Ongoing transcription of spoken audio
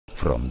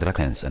from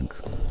Drakenseng.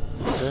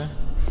 Okay.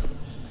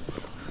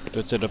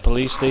 Go to the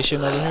police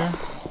station over here.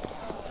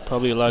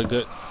 Probably a lot of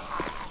good.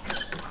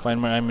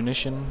 Find more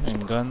ammunition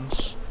and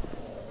guns.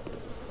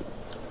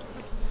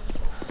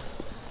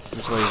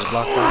 This way is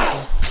blocked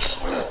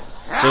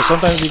off. So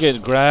sometimes you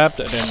get grabbed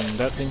and then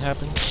that thing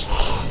happens.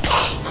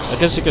 I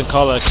guess you could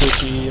call it a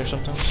KTE or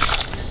something.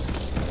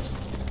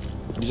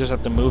 You just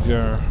have to move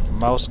your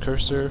mouse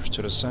cursor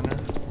to the center.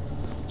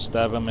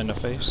 Stab him in the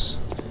face.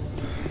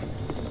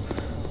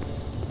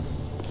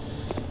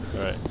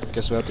 Alright,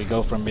 guess we have to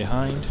go from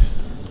behind.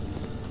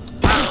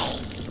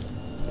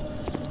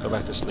 Go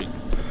back to sleep.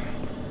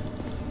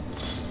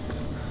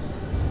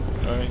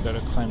 Alright,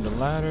 gotta climb the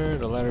ladder.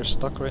 The ladder's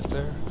stuck right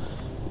there.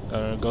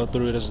 Gotta go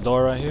through this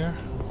door right here.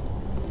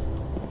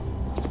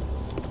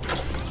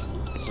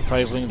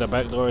 Surprisingly, the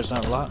back door is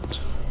not locked.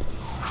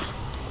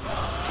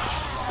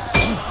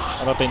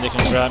 I don't think they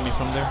can grab me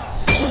from there.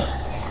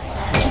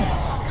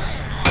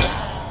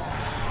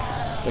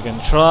 They can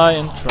try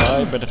and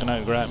try, but they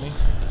cannot grab me.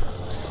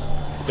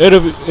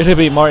 It'd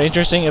be more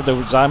interesting if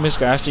the zombies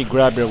could actually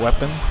grab your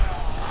weapon.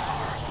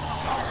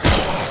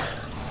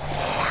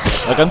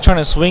 Like I'm trying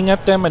to swing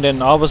at them, and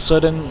then all of a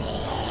sudden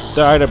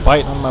they either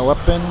bite on my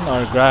weapon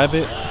or grab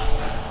it,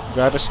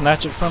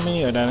 snatch it from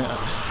me, and then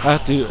I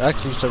have to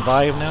actually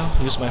survive now.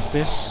 Use my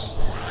fists.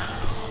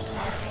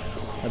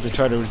 I have to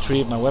try to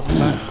retrieve my weapon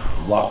back.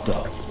 Locked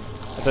up.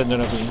 I think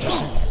that'll be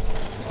interesting.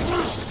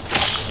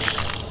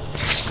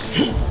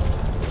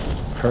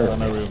 Perfect.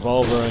 On a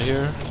revolver right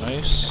here.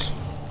 Nice.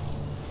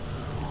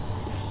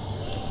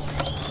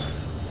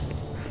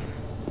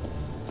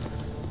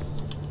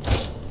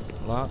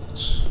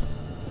 Locked.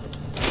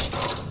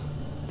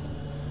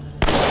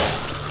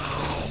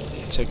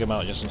 Take him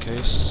out just in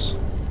case.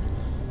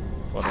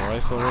 Got a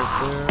rifle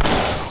right there.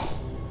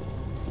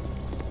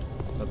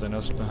 Nothing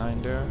else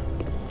behind there.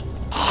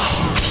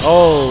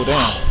 Oh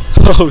damn.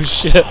 Oh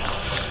shit.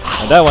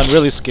 And that one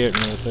really scared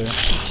me right there.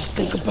 Just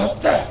think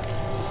about that.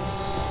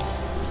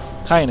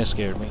 Kinda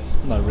scared me.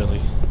 Not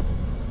really.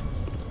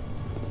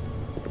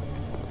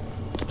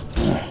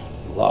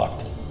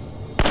 Locked.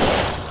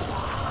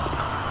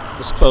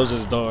 Just close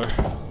this door.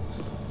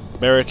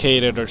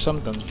 Barricaded or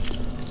something.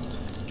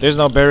 There's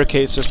no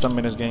barricade system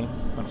in this game,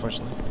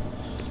 unfortunately.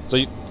 So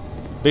you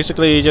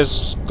basically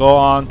just go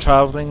on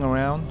traveling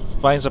around,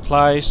 find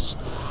supplies,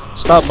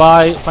 stop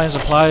by, find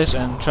supplies,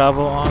 and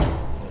travel on.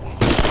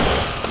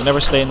 You never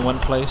stay in one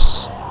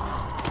place.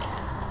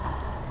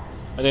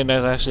 I think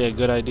that's actually a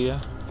good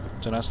idea,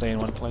 to not stay in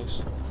one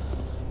place.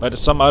 But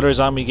some other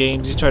zombie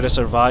games, you try to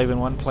survive in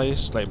one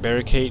place, like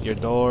barricade your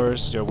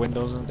doors, your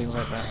windows, and things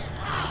like that.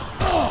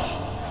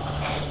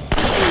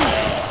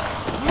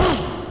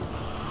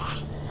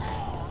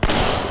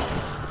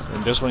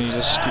 And this one, you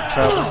just keep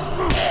traveling.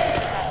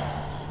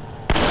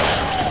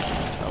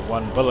 Got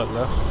one bullet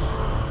left.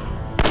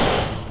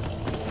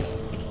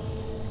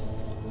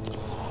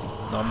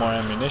 No more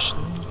ammunition.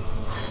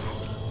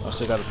 I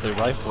still got the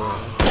rifle.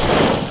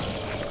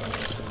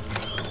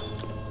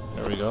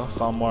 There we go.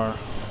 Found more.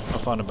 I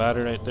found a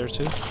battery right there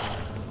too.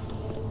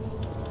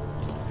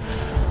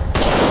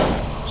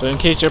 So in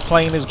case you're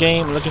playing this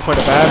game looking for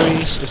the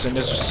batteries, it's in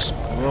this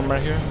room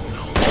right here.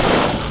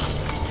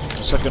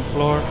 The second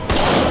floor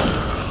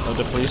of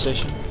the police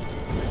station.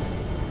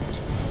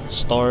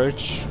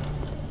 Storage.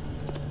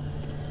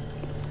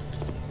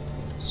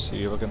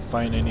 See if I can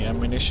find any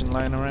ammunition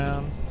lying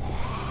around.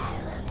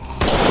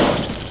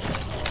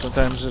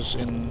 Sometimes it's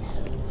in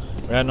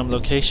random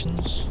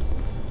locations.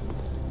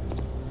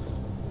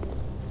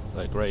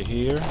 Like right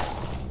here.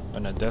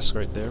 On a desk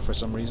right there for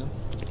some reason.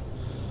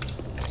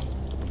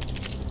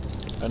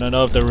 I don't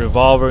know if the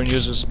revolver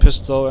uses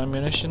pistol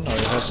ammunition or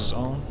it has its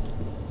own.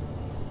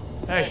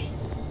 Hey,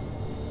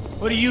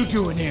 what are you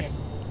doing here?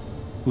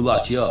 Who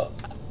locked you up?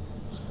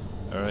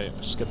 Alright,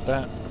 skip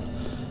that.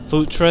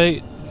 Food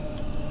trade.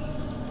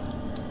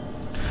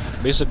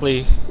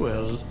 Basically,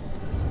 Well,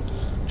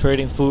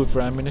 trading food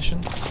for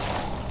ammunition.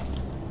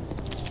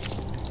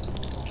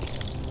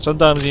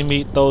 Sometimes you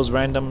meet those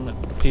random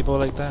people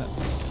like that,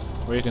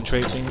 where you can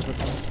trade things with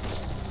them.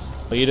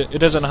 But it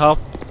doesn't help.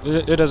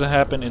 It doesn't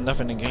happen enough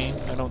in the game,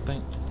 I don't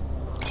think.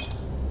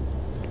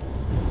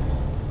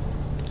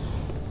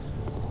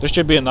 There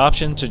should be an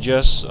option to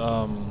just,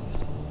 I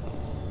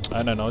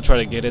don't know, try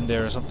to get in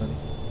there or something.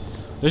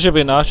 There should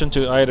be an option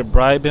to either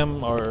bribe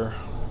him or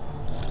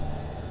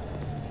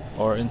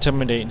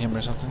intimidate him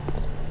or something.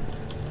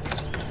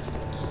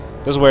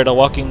 This is where the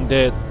Walking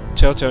Dead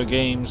Telltale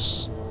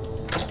Games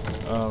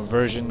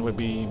version would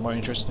be more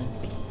interesting.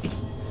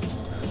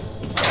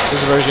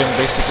 This version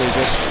basically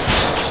just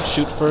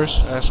shoot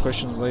first, ask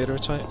questions later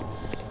type.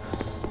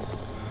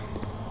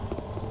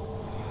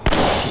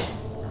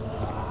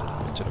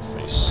 Into the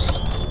face.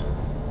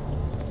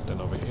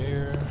 Then over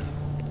here.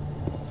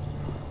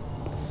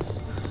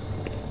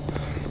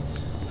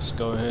 Let's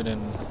go ahead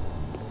and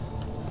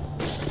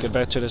get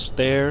back to the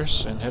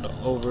stairs and head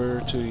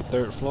over to the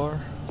 3rd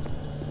floor.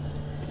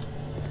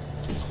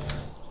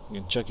 You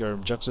can check your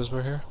objectives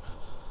over here.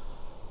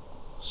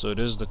 So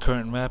this is the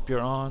current map you're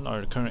on,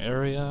 or the current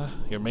area,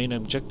 your main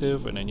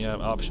objective, and then you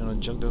have optional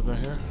objectives right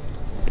here.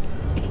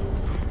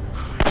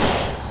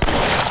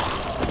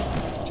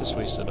 Just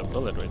wasted a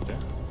bullet right there.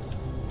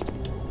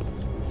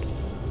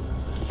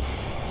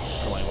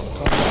 Come on, you wanna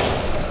come?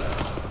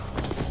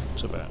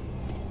 Too bad.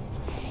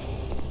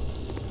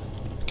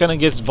 Kinda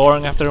gets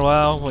boring after a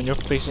while when you're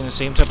facing the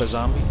same type of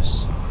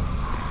zombies.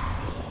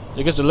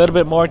 It gets a little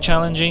bit more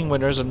challenging when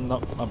there's a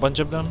bunch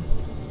of them.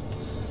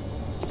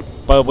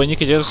 But when you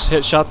can just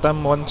headshot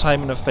them one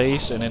time in the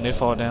face and then they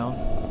fall down.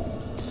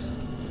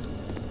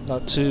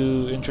 Not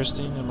too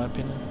interesting in my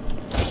opinion.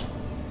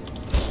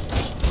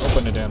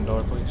 Open the damn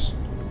door, please.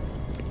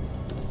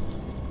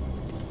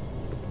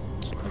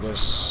 I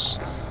guess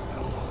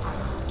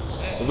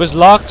if it's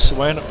locked,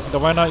 why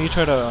not you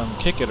try to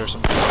kick it or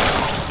something?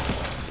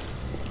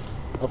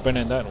 Open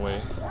it that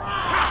way.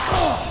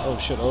 Oh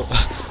shit! Oh,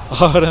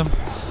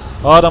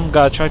 all of them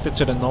got attracted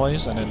to the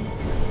noise, and then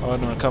all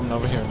of them are coming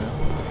over here now.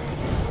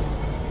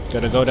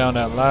 Gotta go down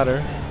that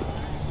ladder.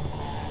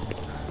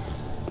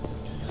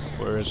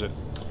 Where is it?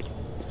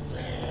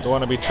 Don't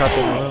want to be trapped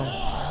in the room.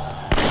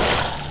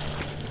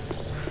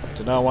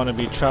 Do not want to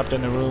be trapped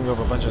in the room with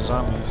a bunch of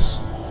zombies.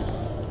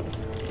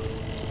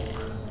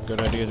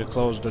 Good idea to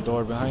close the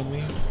door behind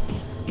me.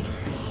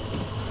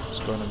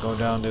 Just gonna go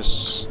down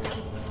this,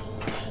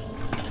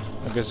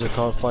 I guess they're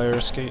called fire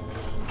escape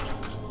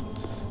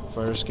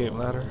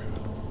ladder.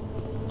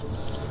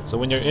 So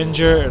when you're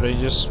injured, you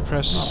just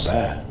press. Not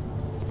bad.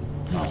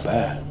 Not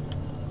bad.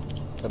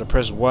 Gotta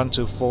press 1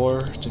 to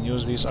 4 to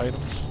use these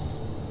items.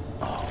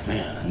 Oh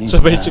man, I need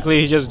So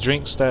basically, he just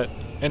drinks that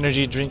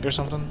energy drink or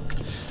something.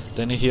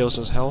 Then he heals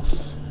his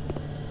health.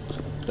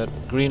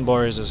 That green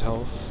bar is his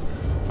health.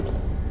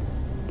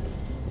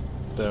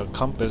 The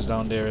compass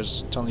down there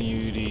is telling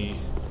you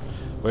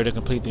where to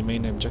complete the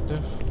main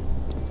objective.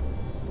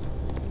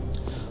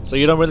 So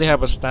you don't really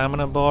have a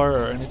stamina bar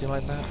or anything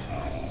like that.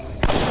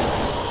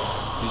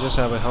 You just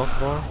have a health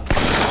bar.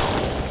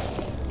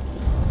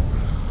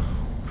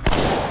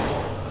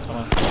 Come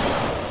on.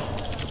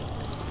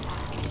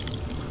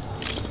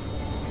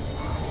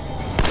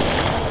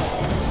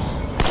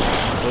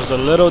 It was a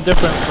little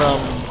different from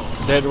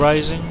Dead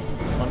Rising.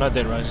 Oh, not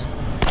Dead Rising.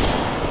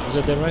 Is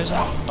it Dead Rising?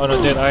 Oh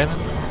no, Dead Island.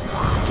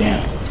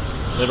 Damn.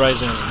 Dead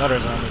Rising is another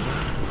zombie.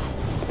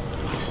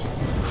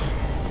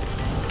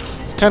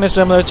 It's kind of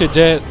similar to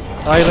Dead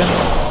Island,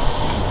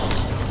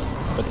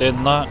 but they're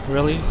not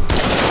really.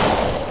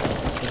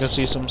 You can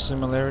see some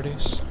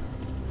similarities.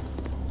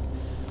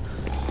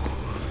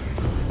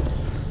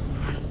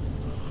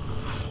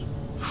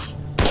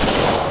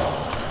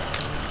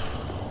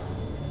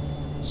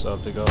 So I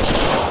have to go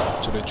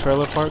to the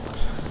trailer park,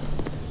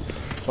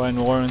 find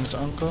Warren's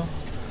uncle.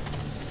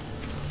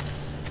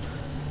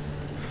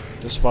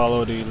 Just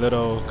follow the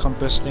little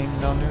compass thing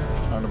down there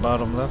on the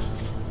bottom left.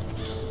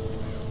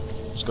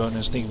 Let's go ahead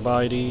and sneak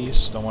by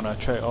these. Don't want to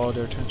attract all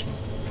their attention.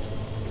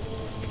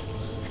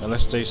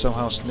 Unless they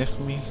somehow sniff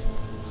me.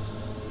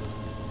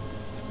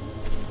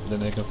 Then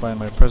they can find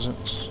my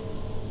presence.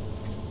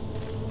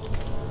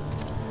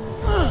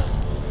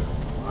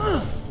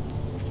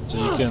 So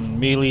you can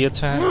melee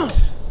attack.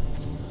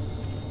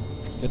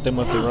 Hit them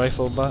with the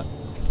rifle butt.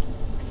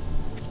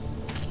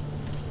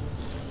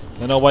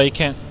 I know why you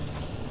can't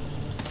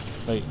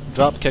like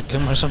drop kick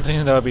him or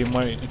something. That would be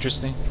more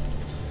interesting.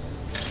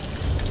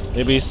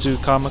 Maybe it's too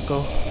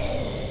comical.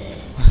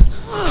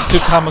 It's too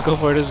comical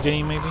for this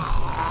game, maybe.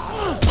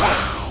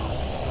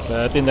 But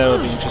I think that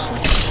would be interesting.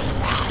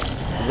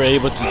 If we're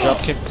able to drop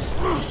kick.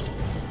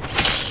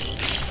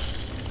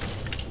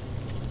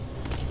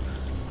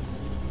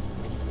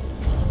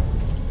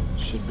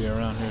 Should be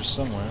around here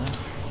somewhere.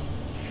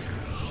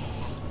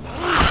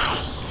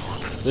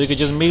 So you could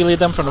just melee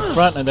them from the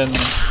front and then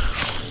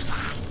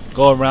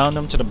go around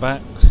them to the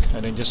back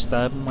and then just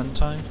stab them one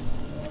time.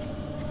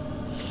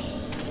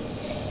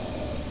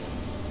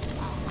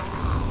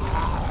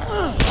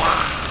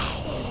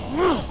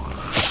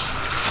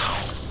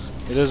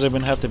 It doesn't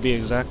even have to be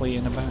exactly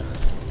in the back.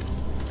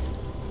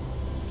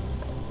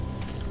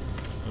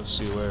 Let's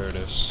see where it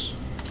is.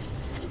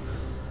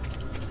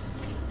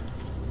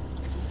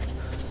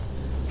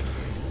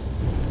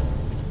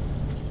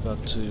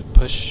 Got to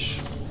push.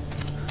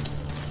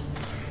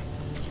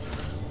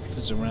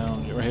 It's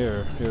around right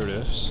here. Here it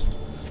is.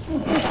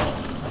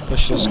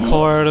 Push this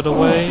car out of the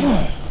way.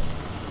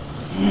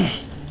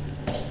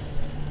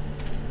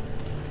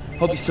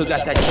 Hope you still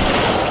got that.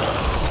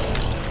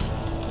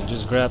 I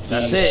just grab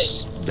That's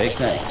these it. Big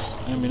thanks.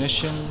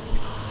 ammunition.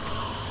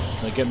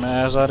 Like get my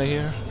ass out of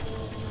here.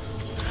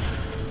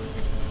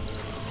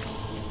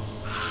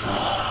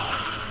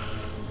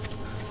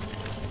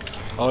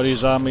 All these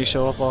zombies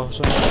show up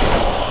also.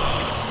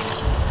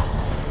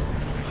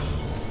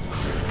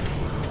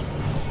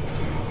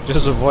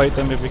 Just avoid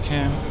them if you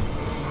can.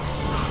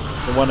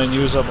 Don't want to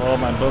use up all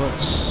my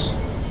bullets.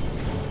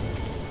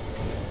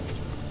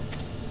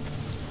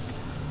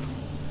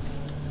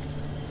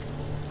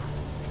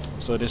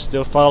 So they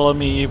still follow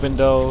me even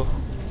though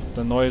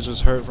the noise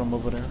was heard from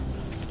over there.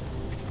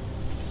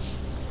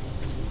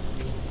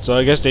 So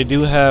I guess they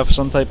do have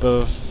some type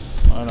of,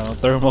 I don't know,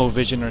 thermal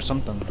vision or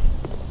something.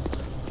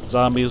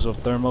 Zombies with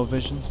thermal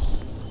vision.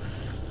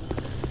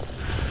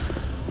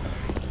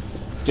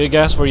 Get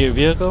gas for your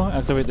vehicle.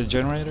 Activate the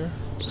generator.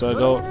 So I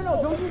go.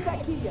 No, don't use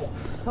that key yet.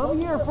 Come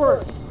here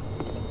first.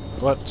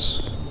 What?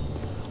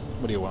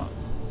 What do you want?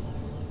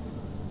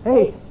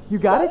 Hey, you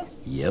got it?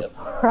 Yep.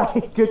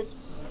 Right, good.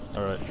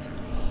 All right.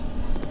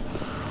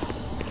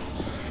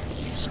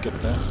 Skip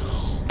that.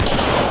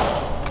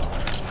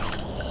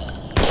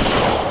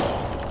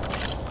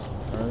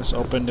 Alright, let's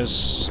open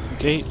this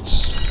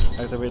gate.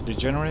 Activate the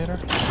generator.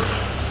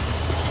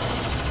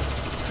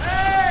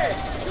 Hey!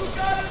 You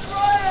got it,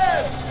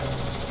 Brian!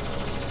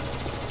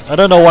 I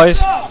don't know why.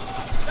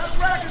 That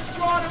racket's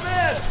drawing him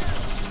in!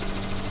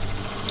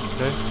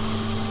 Okay.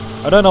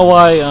 I don't know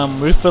why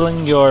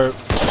refilling your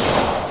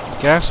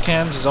gas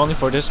cans is only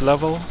for this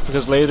level,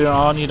 because later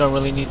on you don't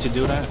really need to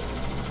do that.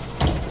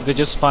 You could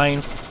just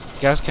find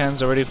gas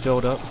cans already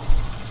filled up.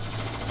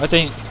 I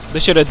think they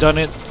should have done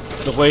it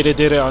the way they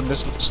did it on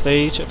this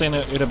stage. I think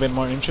it would have been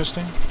more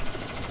interesting,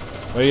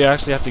 where you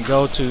actually have to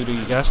go to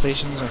the gas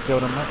stations and fill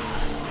them up.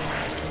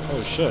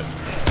 Oh shit.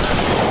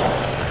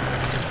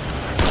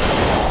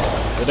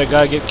 Did that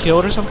guy get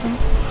killed or something?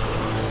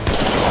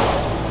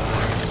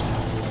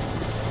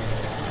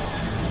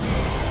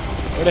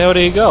 Where the hell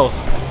did he go?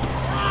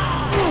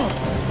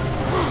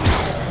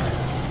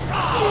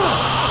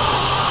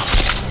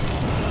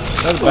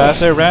 That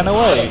bastard ran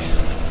away.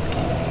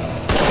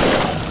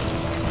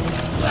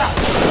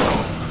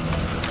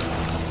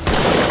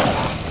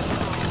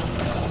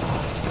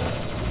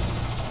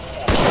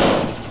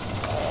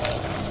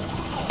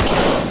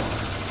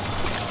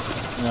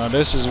 Now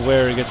this is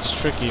where it gets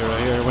tricky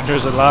right here, when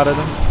there's a lot of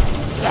them.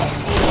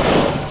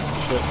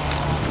 Shit.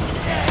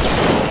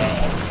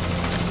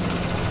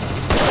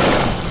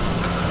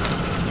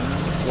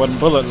 One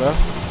bullet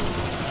left.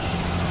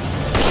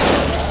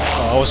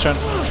 Oh, I was trying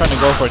to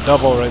go for a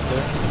double right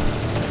there.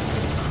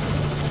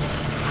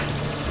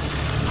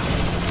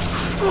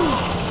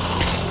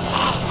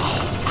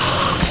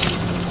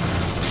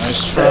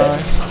 Nice try.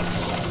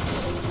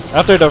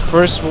 After the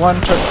first one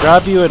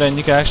grab you, and then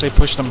you can actually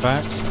push them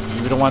back.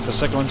 You don't want the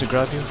second one to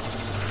grab you,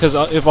 because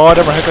if all of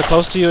them are hecka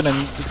close to you,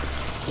 then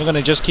you're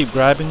gonna just keep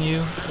grabbing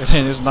you, and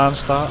then it's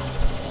non-stop.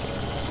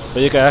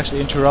 But you can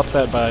actually interrupt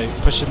that by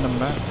pushing them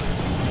back.